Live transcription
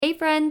Hey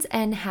friends,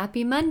 and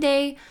happy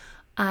Monday.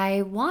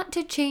 I want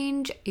to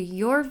change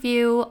your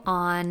view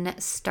on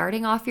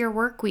starting off your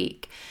work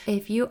week.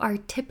 If you are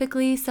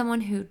typically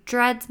someone who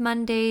dreads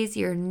Mondays,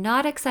 you're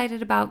not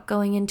excited about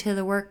going into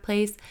the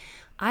workplace,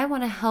 I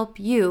want to help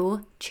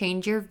you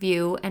change your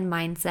view and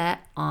mindset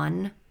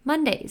on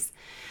Mondays.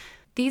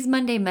 These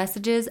Monday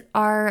messages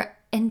are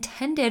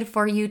intended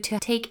for you to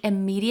take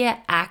immediate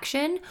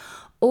action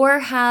or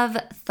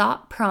have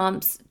thought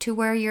prompts to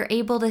where you're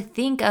able to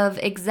think of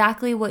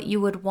exactly what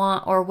you would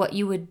want or what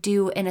you would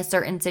do in a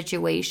certain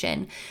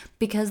situation.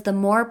 Because the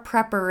more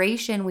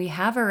preparation we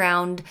have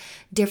around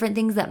different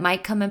things that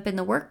might come up in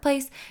the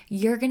workplace,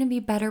 you're going to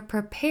be better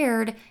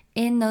prepared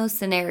in those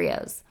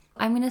scenarios.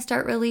 I'm going to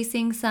start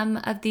releasing some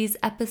of these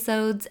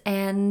episodes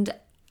and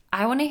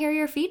I want to hear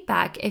your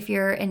feedback if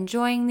you're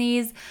enjoying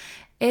these.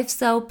 If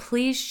so,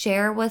 please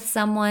share with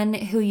someone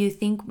who you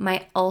think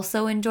might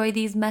also enjoy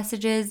these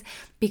messages,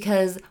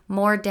 because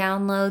more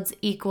downloads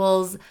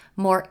equals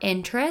more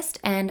interest,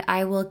 and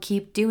I will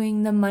keep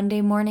doing the Monday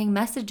morning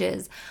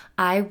messages.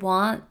 I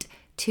want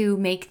to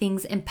make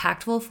things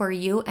impactful for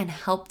you and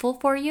helpful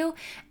for you,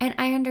 and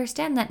I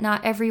understand that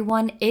not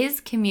everyone is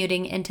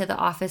commuting into the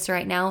office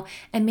right now,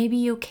 and maybe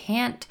you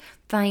can't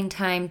find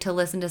time to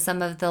listen to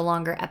some of the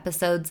longer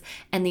episodes,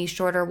 and these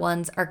shorter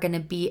ones are going to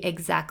be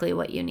exactly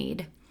what you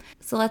need.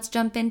 So let's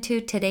jump into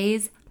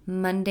today's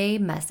Monday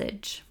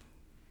message.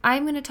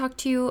 I'm going to talk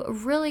to you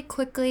really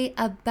quickly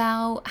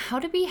about how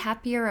to be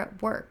happier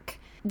at work.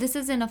 This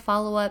is in a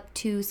follow-up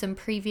to some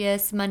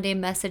previous Monday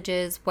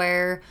messages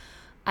where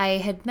I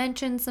had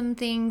mentioned some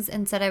things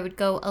and said I would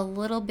go a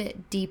little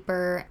bit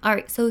deeper. All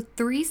right, so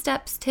 3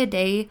 steps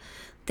today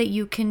that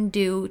you can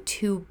do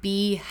to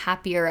be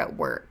happier at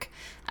work.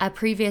 A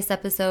previous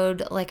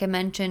episode, like I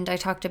mentioned, I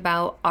talked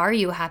about are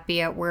you happy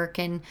at work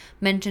and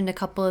mentioned a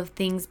couple of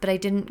things, but I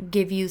didn't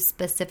give you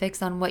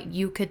specifics on what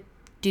you could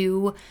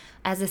do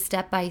as a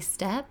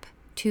step-by-step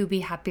to be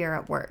happier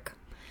at work.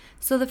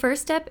 So the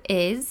first step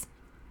is,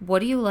 what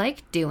do you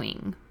like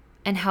doing?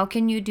 And how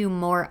can you do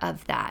more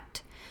of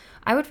that?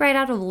 I would write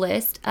out a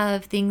list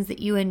of things that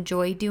you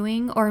enjoy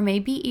doing, or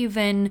maybe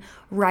even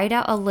write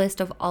out a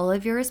list of all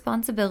of your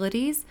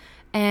responsibilities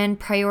and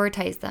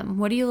prioritize them.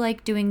 What do you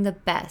like doing the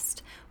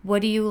best?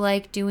 What do you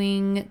like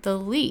doing the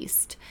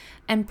least?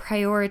 And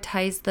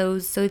prioritize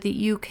those so that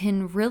you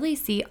can really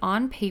see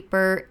on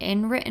paper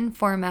in written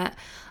format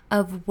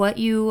of what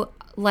you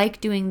like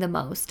doing the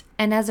most.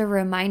 And as a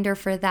reminder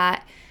for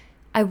that,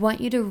 I want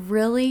you to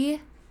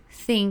really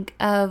think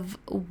of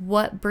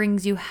what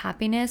brings you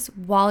happiness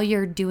while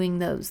you're doing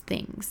those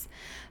things,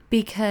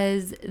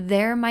 because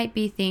there might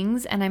be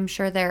things, and I'm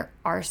sure there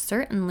are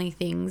certainly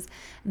things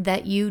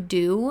that you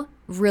do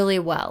really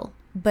well,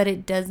 but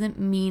it doesn't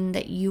mean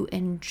that you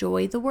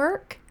enjoy the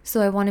work. So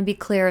I want to be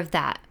clear of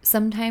that.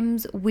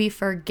 Sometimes we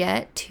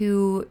forget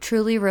to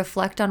truly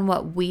reflect on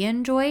what we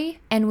enjoy,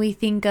 and we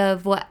think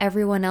of what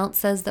everyone else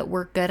says that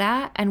we're good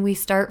at, and we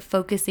start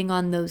focusing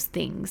on those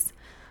things.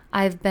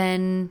 I've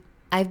been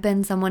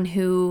someone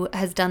who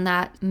has done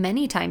that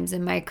many times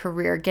in my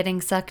career,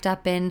 getting sucked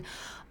up in,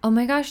 oh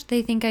my gosh,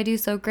 they think I do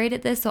so great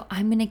at this, so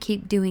I'm going to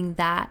keep doing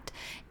that,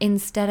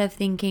 instead of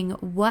thinking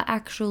what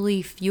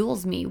actually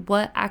fuels me,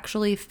 what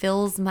actually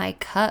fills my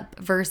cup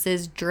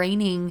versus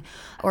draining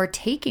or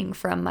taking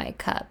from my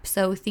cup.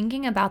 So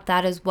thinking about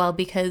that as well,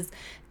 because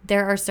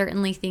there are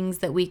certainly things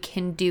that we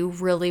can do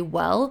really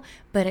well,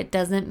 but it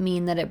doesn't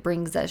mean that it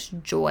brings us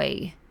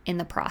joy in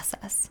the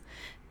process.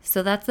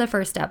 So that's the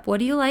first step. What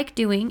do you like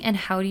doing and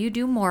how do you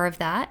do more of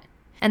that?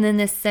 And then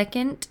the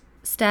second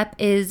step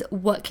is,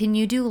 what can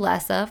you do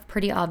less of?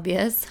 Pretty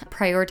obvious.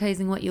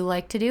 Prioritizing what you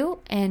like to do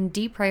and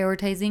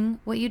deprioritizing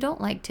what you don't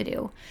like to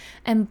do.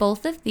 And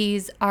both of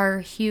these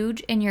are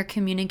huge in your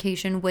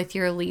communication with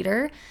your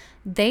leader.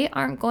 They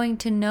aren't going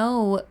to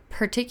know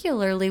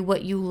particularly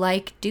what you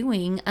like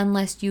doing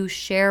unless you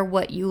share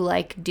what you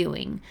like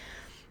doing.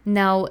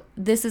 Now,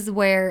 this is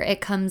where it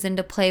comes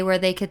into play, where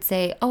they could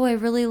say, oh, I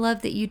really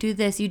love that you do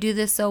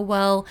this so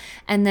well.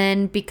 And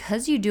then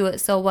because you do it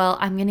so well,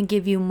 I'm going to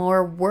give you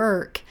more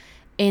work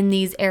in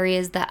these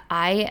areas that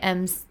I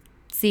am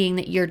seeing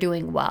that you're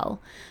doing well.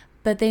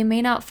 But they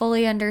may not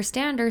fully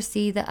understand or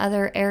see the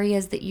other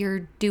areas that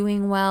you're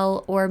doing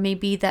well, or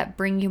maybe that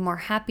bring you more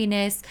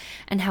happiness,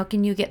 and how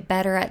can you get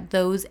better at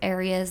those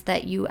areas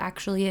that you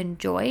actually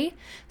enjoy.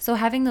 So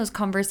having those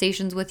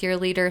conversations with your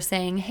leader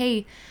saying,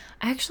 hey,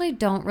 I actually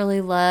don't really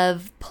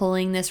love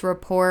pulling this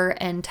report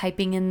and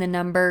typing in the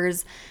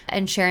numbers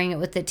and sharing it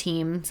with the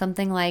team.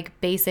 Something like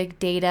basic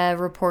data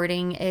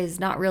reporting is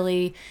not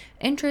really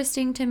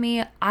interesting to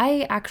me.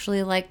 I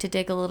actually like to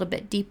dig a little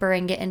bit deeper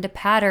and get into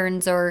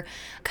patterns, or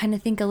kind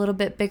of think a little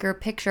bit bigger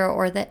picture,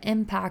 or the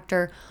impact,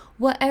 or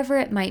whatever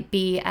it might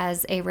be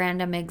as a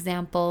random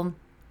example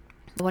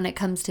when it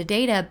comes to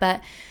data.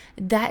 But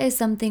that is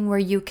something where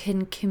you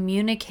can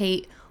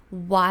communicate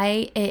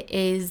why it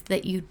is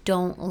that you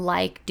don't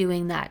like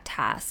doing that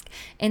task,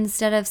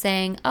 instead of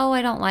saying, oh,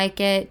 I don't like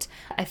it.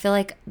 I feel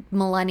like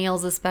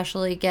millennials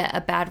especially get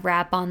a bad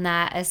rap on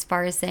that, as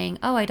far as saying,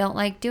 oh, I don't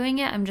like doing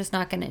it, I'm just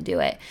not going to do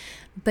it.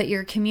 but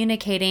you're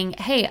communicating,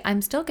 hey,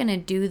 I'm still going to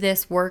do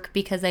this work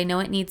because I know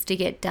it needs to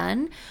get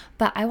done.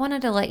 But I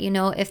wanted to let you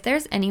know if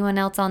there's anyone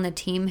else on the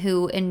team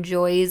who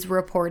enjoys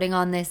reporting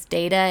on this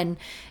data and,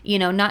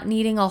 not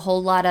needing a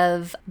whole lot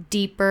of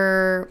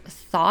deeper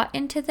thought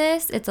into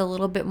this, it's a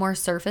little bit more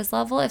surface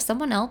level. If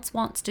someone else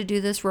wants to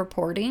do this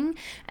reporting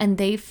and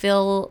they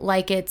feel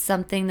like it's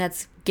something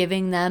that's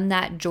giving them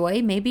that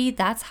joy, maybe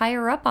that's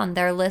higher up on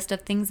their list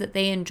of things that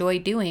they enjoy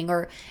doing,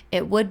 or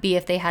it would be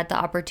if they had the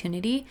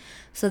opportunity.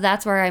 So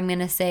that's where I'm going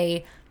to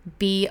say,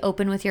 be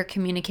open with your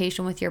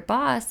communication with your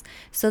boss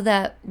so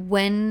that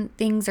when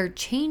things are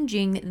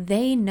changing,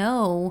 they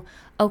know,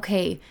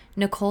 okay,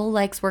 Nicole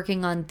likes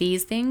working on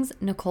these things.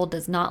 Nicole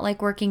does not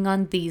like working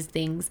on these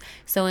things.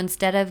 So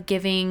instead of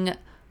giving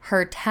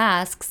her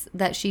tasks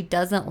that she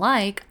doesn't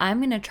like, I'm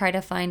going to try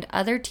to find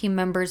other team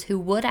members who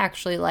would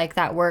actually like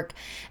that work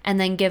and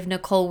then give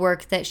Nicole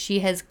work that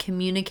she has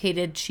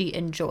communicated she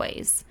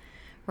enjoys,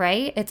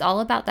 right? It's all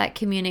about that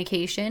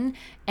communication.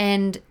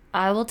 And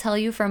I will tell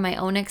you from my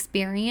own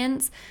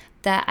experience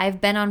that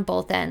I've been on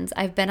both ends.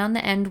 I've been on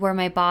the end where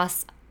my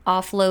boss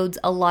offloads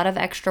a lot of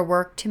extra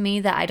work to me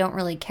that I don't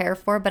really care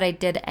for, but I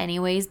did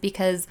anyways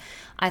because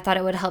I thought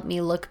it would help me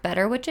look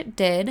better, which it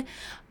did.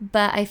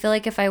 But I feel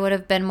like if I would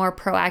have been more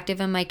proactive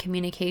in my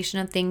communication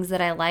of things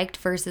that I liked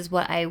versus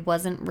what I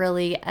wasn't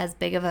really as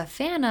big of a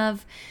fan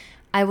of,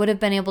 I would have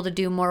been able to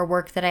do more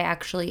work that I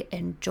actually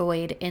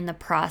enjoyed in the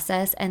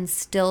process and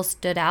still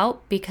stood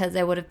out because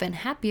I would have been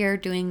happier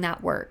doing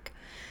that work.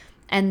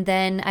 And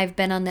then I've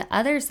been on the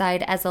other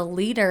side as a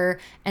leader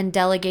and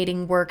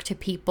delegating work to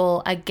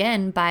people,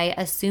 again, by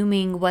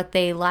assuming what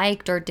they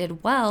liked or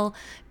did well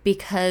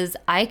because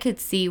I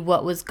could see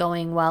what was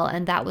going well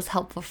and that was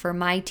helpful for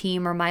my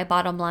team or my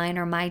bottom line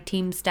or my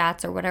team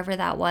stats or whatever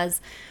that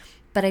was.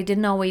 But I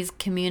didn't always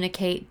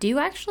communicate, do you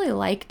actually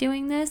like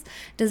doing this?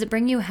 Does it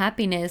bring you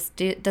happiness?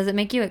 Does it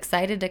make you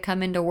excited to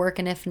come into work?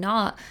 And if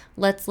not,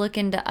 let's look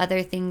into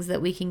other things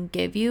that we can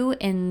give you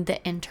in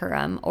the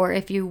interim. Or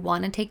if you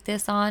want to take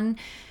this on,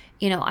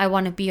 I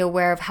want to be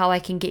aware of how I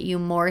can get you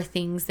more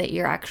things that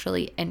you're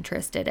actually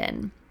interested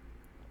in.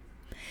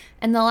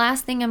 And the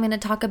last thing I'm going to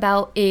talk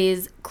about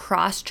is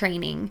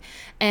cross-training.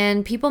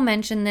 And people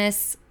mention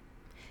this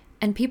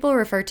and people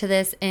refer to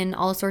this in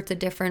all sorts of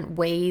different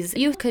ways.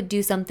 You could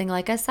do something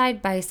like a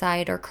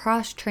side-by-side or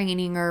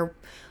cross-training or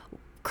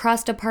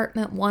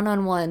cross-department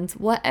one-on-ones,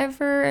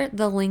 whatever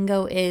the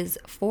lingo is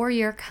for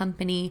your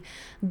company.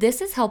 This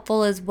is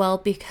helpful as well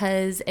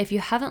because if you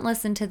haven't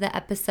listened to the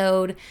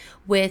episode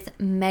with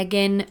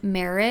Megan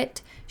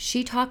Merritt,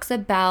 she talks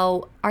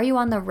about, are you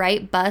on the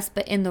right bus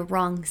but in the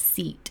wrong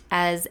seat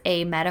as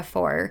a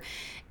metaphor.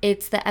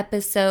 It's the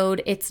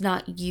episode, It's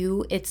Not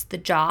You, It's the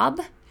Job.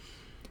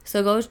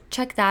 So go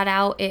check that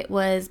out. It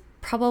was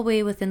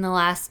probably within the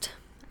last,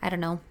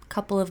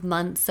 couple of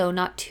months, so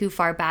not too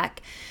far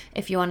back.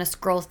 If you want to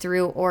scroll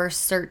through or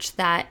search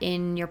that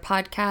in your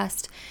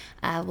podcast,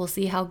 we'll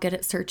see how good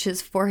it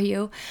searches for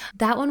you.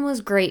 That one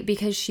was great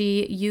because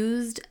she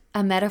used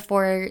a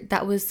metaphor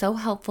that was so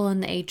helpful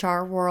in the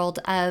HR world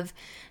of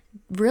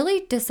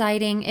really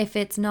deciding if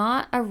it's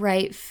not a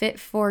right fit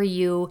for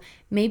you,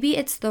 maybe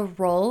it's the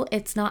role,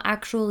 it's not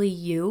actually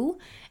you.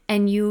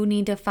 And you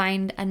need to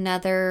find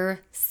another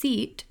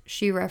seat,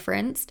 she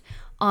referenced,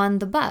 on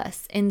the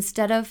bus.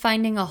 Instead of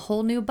finding a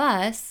whole new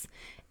bus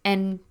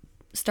and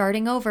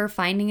starting over,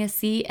 finding a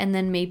seat, and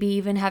then maybe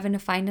even having to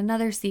find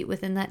another seat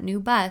within that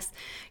new bus,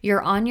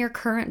 you're on your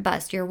current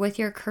bus, you're with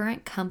your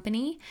current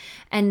company,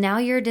 and now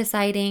you're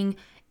deciding,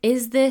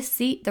 is this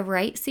seat the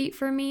right seat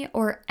for me,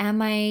 or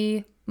am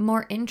I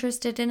more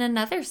interested in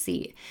another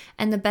seat?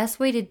 And the best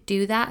way to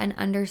do that and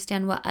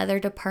understand what other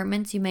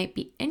departments you might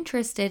be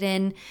interested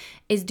in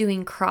is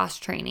doing cross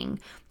training,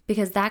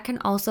 because that can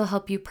also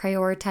help you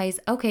prioritize,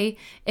 okay,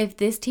 if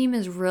this team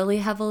is really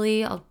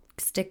heavily, I'll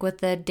stick with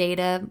the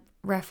data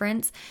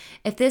reference,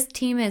 if this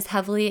team is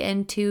heavily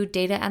into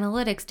data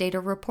analytics, data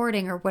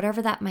reporting, or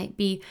whatever that might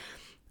be,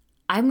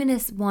 I'm going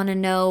to want to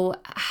know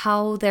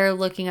how they're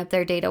looking at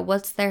their data.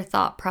 What's their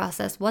thought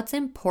process? What's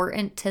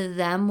important to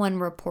them when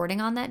reporting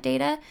on that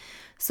data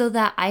so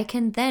that I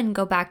can then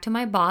go back to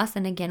my boss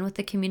and again with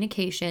the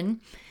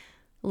communication,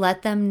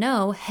 let them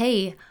know,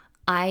 hey,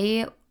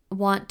 I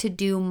want to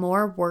do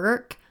more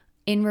work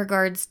in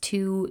regards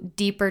to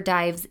deeper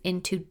dives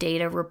into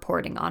data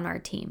reporting on our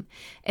team.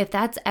 If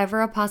that's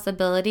ever a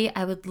possibility,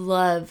 I would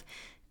love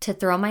to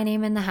throw my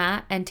name in the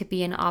hat and to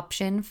be an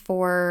option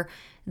for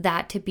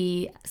that to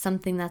be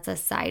something that's a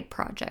side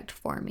project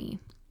for me.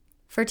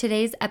 For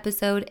today's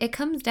episode, it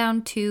comes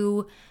down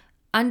to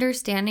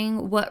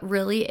understanding what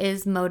really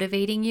is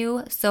motivating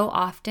you. So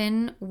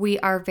often we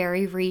are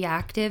very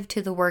reactive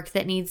to the work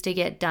that needs to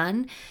get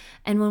done.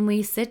 And when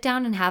we sit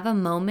down and have a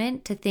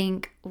moment to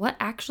think, what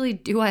actually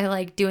do I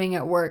like doing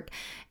at work?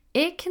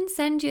 It can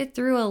send you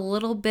through a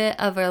little bit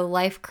of a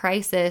life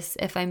crisis,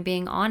 if I'm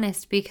being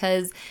honest,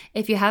 because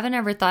if you haven't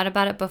ever thought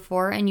about it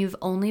before and you've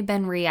only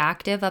been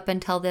reactive up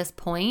until this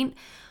point,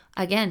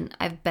 Again,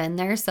 I've been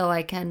there, so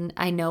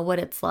I know what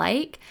it's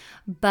like,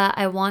 but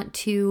I want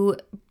to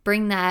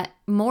bring that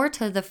more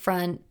to the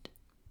front.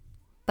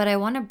 But I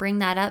want to bring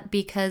that up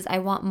because I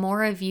want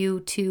more of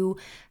you to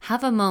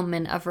have a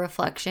moment of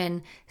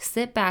reflection,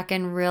 sit back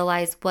and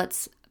realize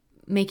what's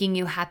making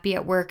you happy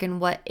at work and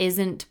what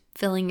isn't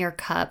filling your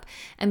cup,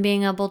 and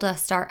being able to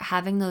start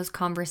having those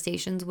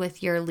conversations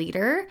with your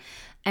leader,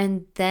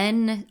 and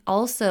then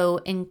also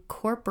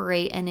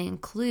incorporate and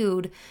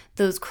include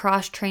those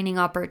cross-training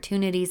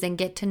opportunities and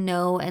get to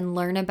know and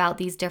learn about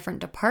these different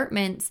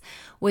departments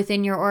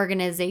within your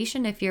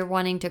organization if you're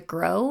wanting to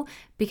grow,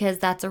 because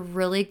that's a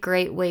really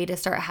great way to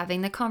start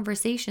having the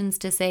conversations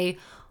to say,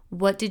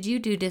 what did you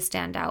do to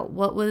stand out?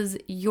 What was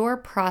your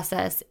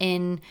process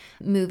in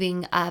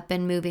moving up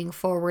and moving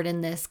forward in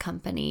this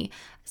company,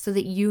 so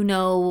that you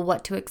know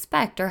what to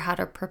expect or how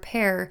to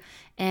prepare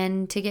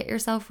and to get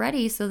yourself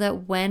ready so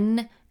that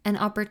when an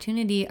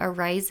opportunity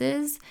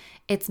arises,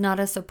 it's not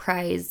a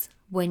surprise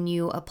when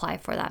you apply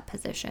for that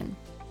position.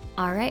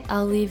 All right,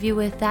 I'll leave you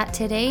with that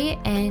today,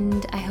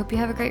 and I hope you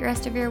have a great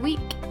rest of your week.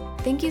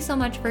 Thank you so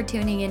much for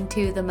tuning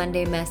into the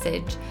Monday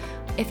Message.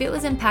 If it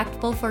was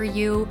impactful for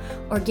you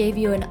or gave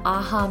you an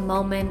aha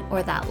moment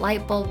or that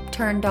light bulb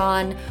turned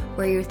on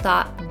where you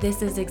thought,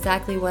 this is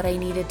exactly what I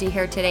needed to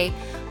hear today,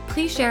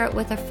 please share it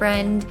with a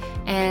friend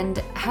and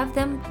have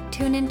them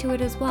tune into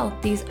it as well.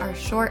 These are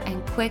short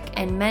and quick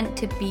and meant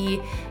to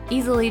be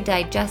easily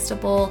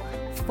digestible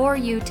for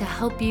you to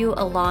help you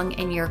along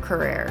in your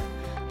career.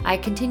 I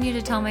continue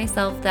to tell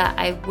myself that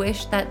I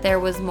wish that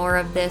there was more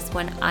of this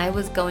when I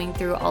was going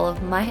through all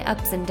of my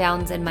ups and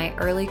downs in my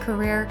early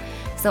career.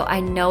 So I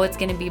know it's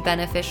going to be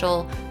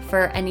beneficial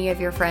for any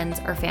of your friends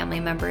or family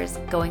members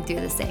going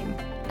through the same.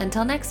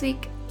 Until next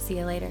week, see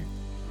you later.